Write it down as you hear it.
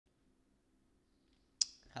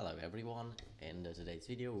Hello everyone, in today's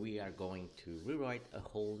video we are going to rewrite a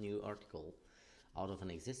whole new article out of an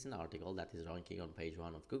existing article that is ranking on page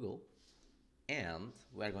 1 of Google, and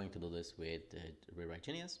we are going to do this with Rewrite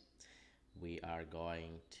Genius. We are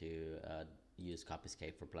going to use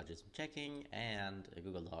Copyscape for plagiarism checking and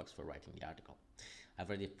Google Docs for writing the article. I've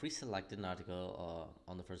already pre-selected an article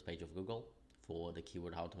on the first page of Google for the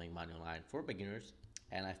keyword how to make money online for beginners,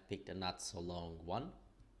 and I've picked a not so long one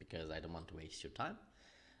because I don't want to waste your time.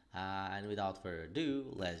 And without further ado,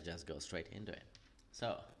 let's just go straight into it.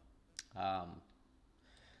 So,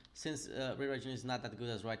 since rewriting is not that good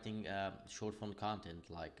as writing short form content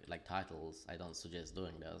like titles, I don't suggest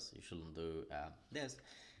doing this. You shouldn't do this.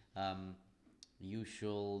 You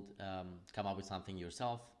should come up with something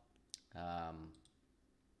yourself.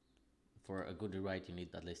 For a good rewrite, you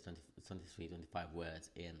need at least 23-25 words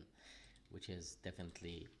in, which is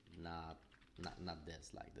definitely not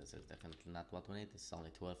this. Like, this is definitely not what we need. It's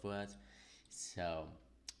only 12 words. So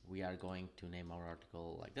we are going to name our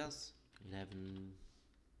article like this: 11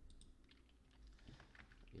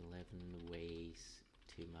 ways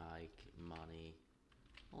to make money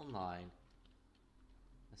online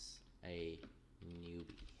as a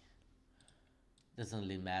newbie. Doesn't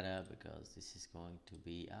really matter because this is going to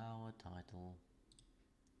be our title.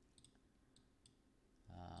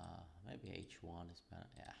 Maybe H1 is better.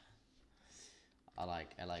 Yeah, I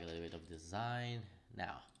like a little bit of design.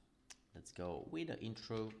 Now let's go with the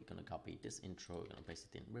intro. We're gonna copy this intro, we're gonna paste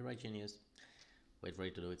it in Rewrite Genius, wait for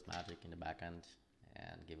it to do its magic in the backend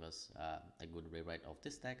and give us a good rewrite of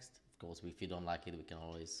this text. Of course, if you don't like it, we can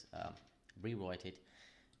always rewrite it.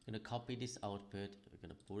 We're gonna copy this output, we're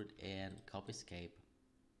gonna put it in Copyscape,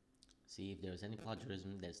 see if there's any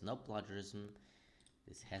plagiarism. There's no plagiarism.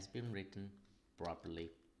 This has been written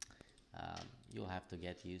properly. You'll have to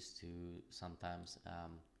get used to sometimes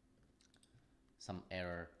some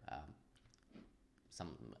error,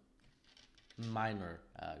 some minor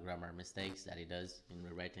grammar mistakes that it does in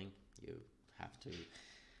rewriting. You have to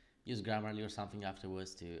use Grammarly or something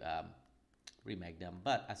afterwards to remake them,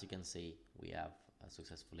 but as you can see, we have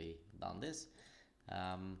successfully done this.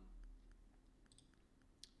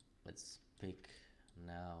 Let's pick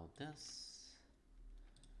now this.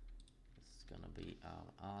 It's gonna be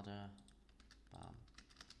our order. Bam,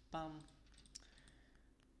 bam.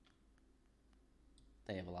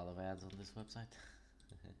 They have a lot of ads on this website.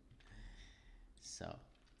 So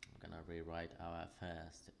I'm gonna rewrite our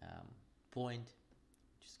first point,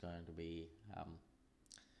 which is going to be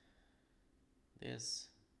this.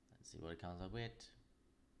 Let's see what it comes up with.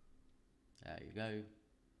 There you go.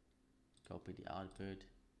 Copy the output,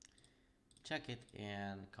 check it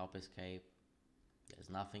in Copyscape. There's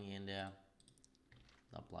nothing in there,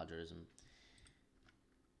 no plagiarism.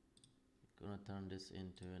 Gonna turn this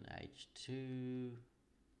into an H2.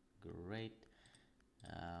 Great.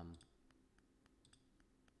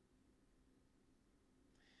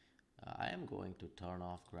 I am going to turn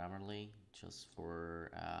off Grammarly just for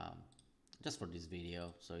this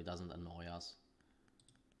video, so it doesn't annoy us.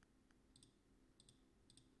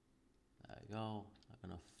 There you go. I'm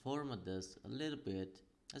gonna format this a little bit.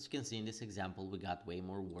 As you can see in this example, we got way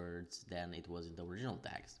more words than it was in the original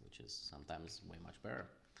text, which is sometimes way much better.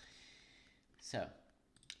 So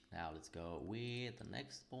now let's go with the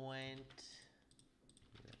next point,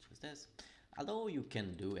 which is this. Although you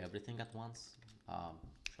can do everything at once,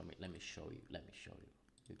 let me show you.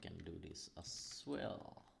 You can do this as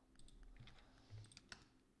well.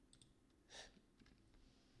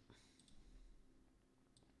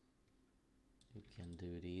 You can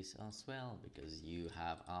do this as well because you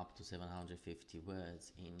have up to 750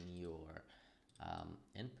 words in your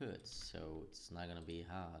input, so it's not gonna be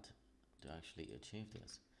hard to actually achieve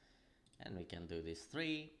this. And we can do this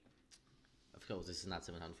 3. Of course, this is not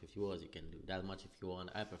 750 words. You can do that much if you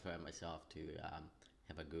want. I prefer myself to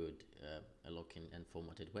have a good looking and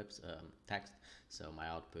formatted text, so my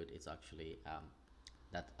output is actually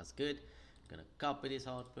that as good. I'm gonna copy this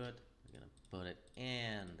output. I'm gonna put it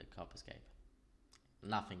in the Copyscape.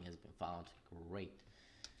 Nothing has been found. Great.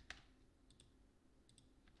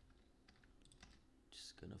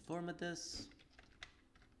 Just gonna format this,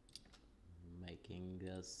 making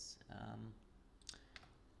this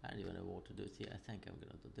I don't even know what to do here. I think I'm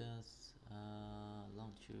gonna do this.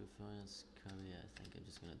 Launch your first career. I think I'm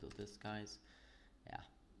just gonna do this, guys. Yeah.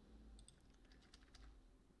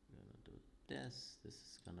 I'm gonna do this. This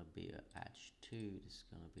is gonna be a H2. This is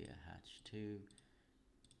gonna be a H2.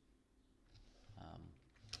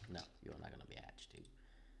 No, you're not gonna be H2.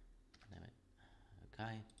 Damn it.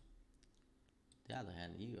 Okay. The other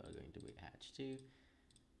hand, you are going to be H2,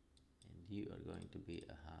 and you are going to be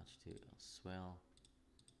a H2 as well.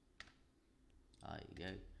 There you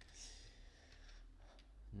go.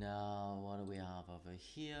 Now what do we have over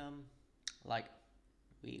here? Like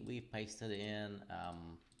we pasted in I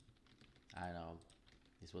don't know,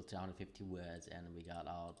 this was 250 words and we got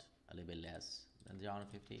out a little bit less than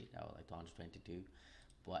 250. That was like 222,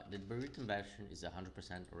 but the written version is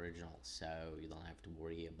 100% original, so you don't have to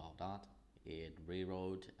worry about that. It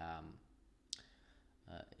rewrote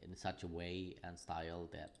in such a way and style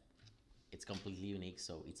that it's completely unique,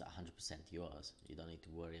 so it's 100% yours. You don't need to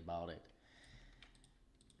worry about it.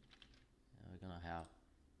 We're gonna have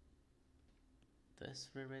this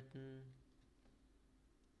rewritten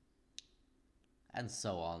and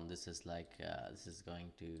so on. This is like this is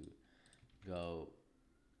going to go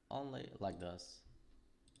only like this.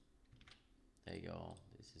 There you go.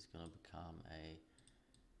 This is gonna become a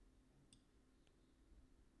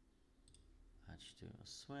H2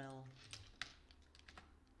 as well.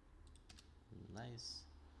 Nice.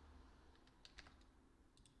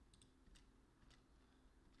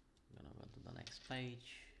 I'm gonna go to the next page.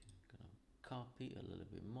 I'm gonna copy a little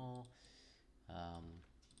bit more. Gonna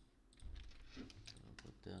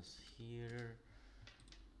put this here.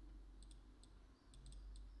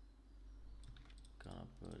 Gonna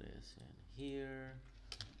put this in here.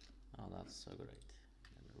 Oh, that's so great.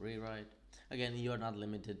 And rewrite. Again, you're not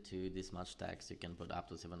limited to this much text. You can put up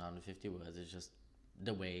to 750 words. It's just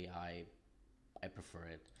the way I prefer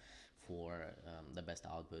it for the best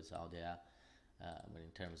outputs out there. But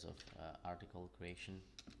in terms of article creation,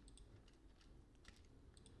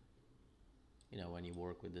 you know, when you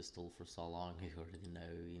work with this tool for so long, you already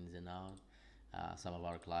know ins and outs. Some of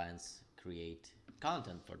our clients create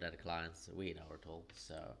content for their clients with our tool,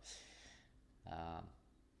 so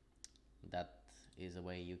that is a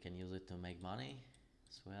way you can use it to make money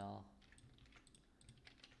as well.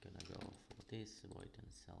 Gonna go for this, avoid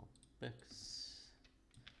and sell books.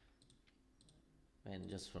 And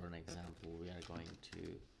just for an example, we are going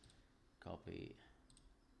to copy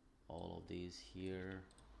all of these here.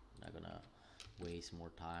 I'm not gonna waste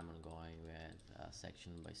more time on going with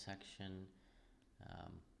section by section.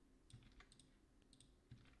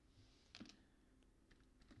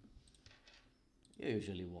 You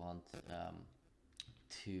usually want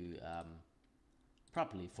to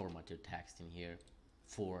properly format your text in here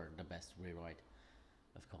for the best rewrite.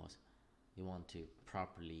 Of course, you want to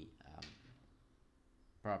properly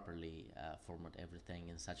format everything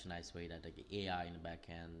in such a nice way that the AI in the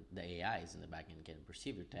backend, the AIs in the backend can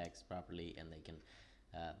perceive your text properly and they can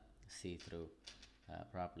see through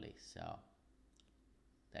properly. So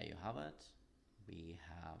there you have it. We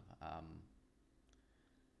have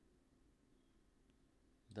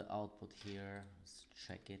the output here. Let's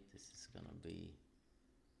check it. This is gonna be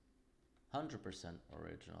 100%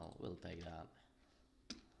 original. We'll take that.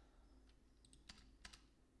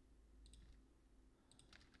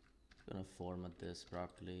 Gonna format this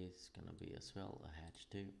properly. It's gonna be as well a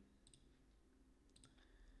H2.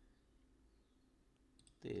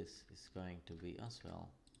 This is going to be as well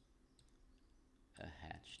a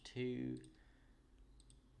H2.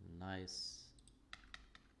 Nice.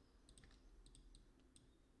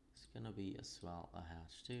 It's gonna be as well a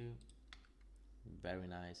H2. Very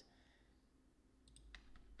nice.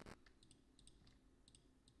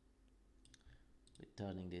 We're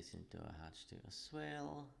turning this into a H2 as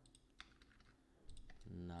well.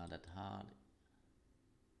 Not that hard.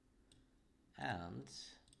 And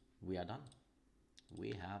we are done.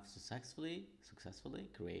 We have successfully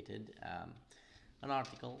created an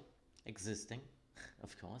article existing,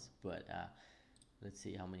 of course, but let's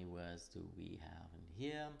see how many words do we have in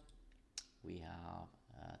here. We have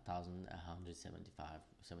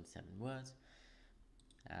 1,177 words,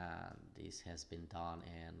 and this has been done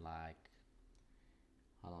in like,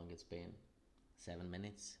 how long it's been? 7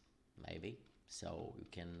 minutes maybe. So you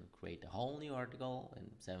can create a whole new article in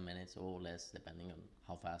 7 minutes or less, depending on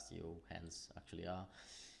how fast your hands actually are.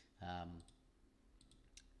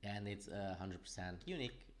 And it's 100%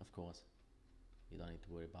 unique, of course. You don't need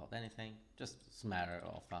to worry about anything. Just it's a matter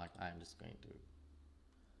of fact, I'm just going to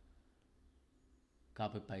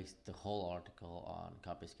copy paste the whole article on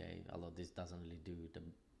Copyscape, although this doesn't really do the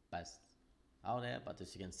best out there, but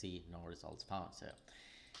as you can see, no results found. So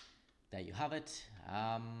there you have it.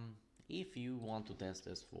 If you want to test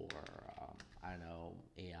this for, I don't know,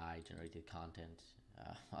 AI generated content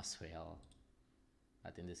as well,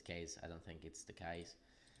 but in this case, I don't think it's the case.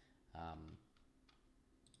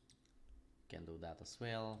 Can do that as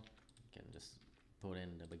well. You can just put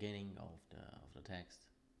in the beginning of the text.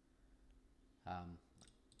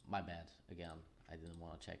 My bad, again, I didn't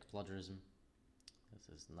want to check plagiarism. This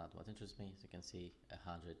is not what interests me. As you can see,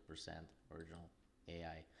 100% original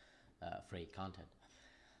AI free content.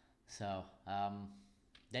 So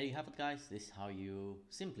there you have it, guys. This is how you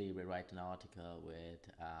simply rewrite an article with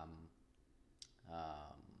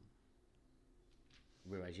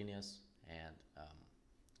Rewrite Genius and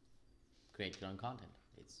create your own content.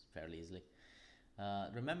 It's fairly easily.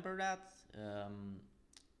 Remember that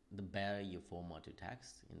the better you format your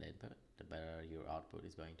text in the input, the better your output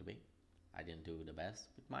is going to be. I didn't do the best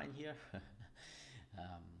with mine here.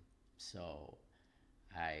 So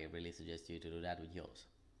I really suggest you to do that with yours.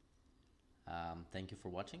 Thank you for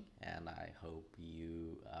watching, and I hope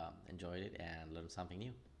you enjoyed it and learned something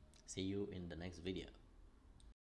new. See you in the next video.